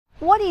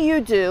What do you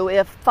do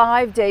if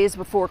 5 days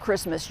before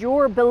Christmas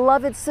your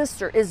beloved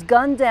sister is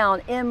gunned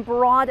down in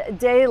broad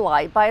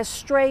daylight by a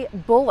stray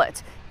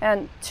bullet?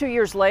 And 2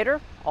 years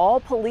later, all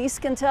police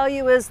can tell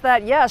you is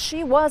that, yes,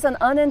 she was an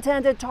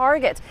unintended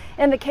target,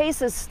 and the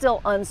case is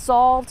still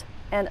unsolved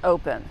and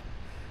open.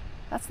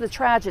 That's the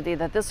tragedy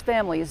that this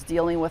family is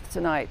dealing with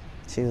tonight.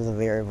 She was a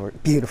very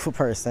beautiful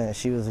person.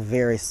 She was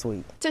very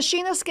sweet.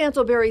 Tashina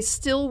Scantleberry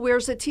still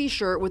wears a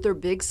t-shirt with her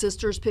big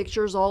sister's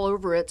pictures all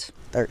over it.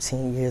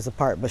 13 years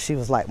apart, but she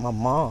was like my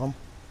mom.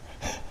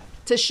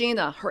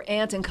 Tashina, her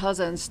aunt and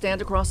cousin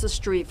stand across the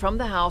street from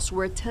the house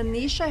where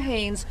Tanisha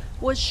Haynes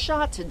was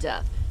shot to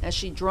death as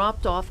she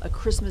dropped off a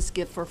Christmas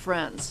gift for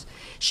friends.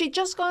 She'd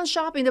just gone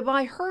shopping to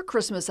buy her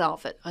Christmas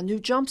outfit, a new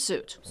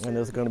jumpsuit. And it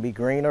was going to be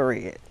green or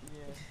red.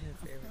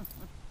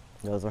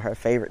 Those were her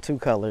favorite two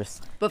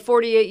colors. But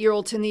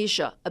 48-year-old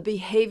Tanisha, a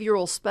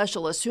behavioral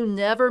specialist who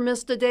never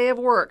missed a day of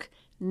work,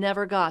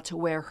 never got to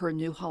wear her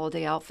new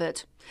holiday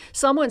outfit.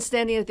 Someone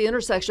standing at the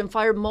intersection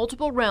fired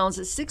multiple rounds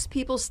at 6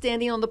 people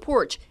standing on the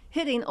porch,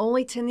 hitting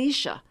only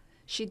Tanisha.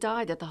 She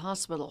died at the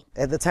hospital.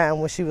 At the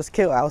time when she was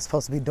killed, I was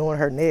supposed to be doing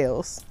her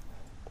nails.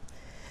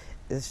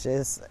 It's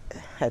just,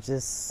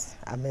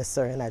 I miss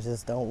her, and I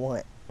just don't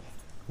want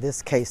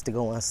this case to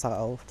go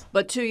unsolved.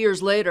 But 2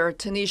 years later,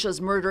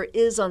 Tanisha's murder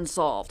is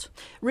unsolved.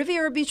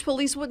 Riviera Beach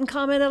police wouldn't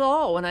comment at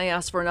all when I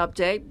asked for an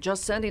update,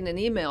 just sending an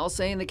email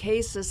saying the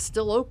case is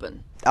still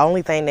open. The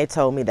only thing they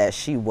told me that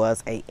she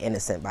was an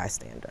innocent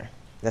bystander.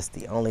 That's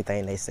the only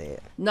thing they said.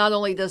 Not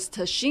only does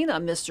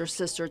Tashina miss her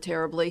sister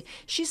terribly,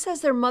 she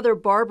says their mother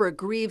Barbara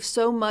grieved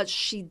so much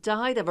she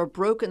died of a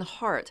broken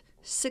heart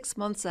 6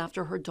 months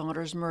after her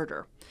daughter's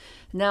murder.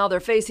 Now they're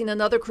facing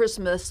another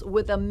Christmas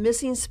with a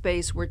missing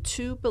space where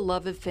 2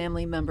 beloved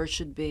family members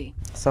should be.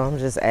 So I'm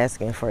just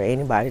asking for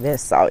anybody that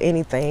saw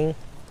anything,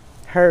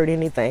 heard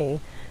anything,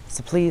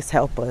 to please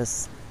help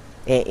us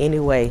in any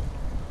way.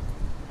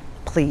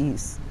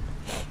 Please.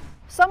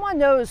 Someone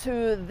knows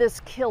who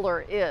this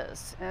killer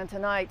is, and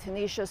tonight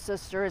Tanisha's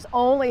sister is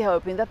only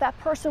hoping that that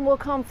person will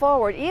come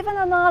forward, even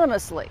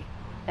anonymously,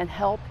 and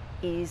help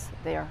ease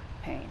their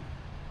pain.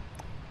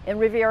 In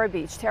Riviera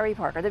Beach, Terri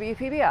Parker,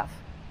 WPBF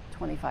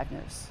 25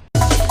 News.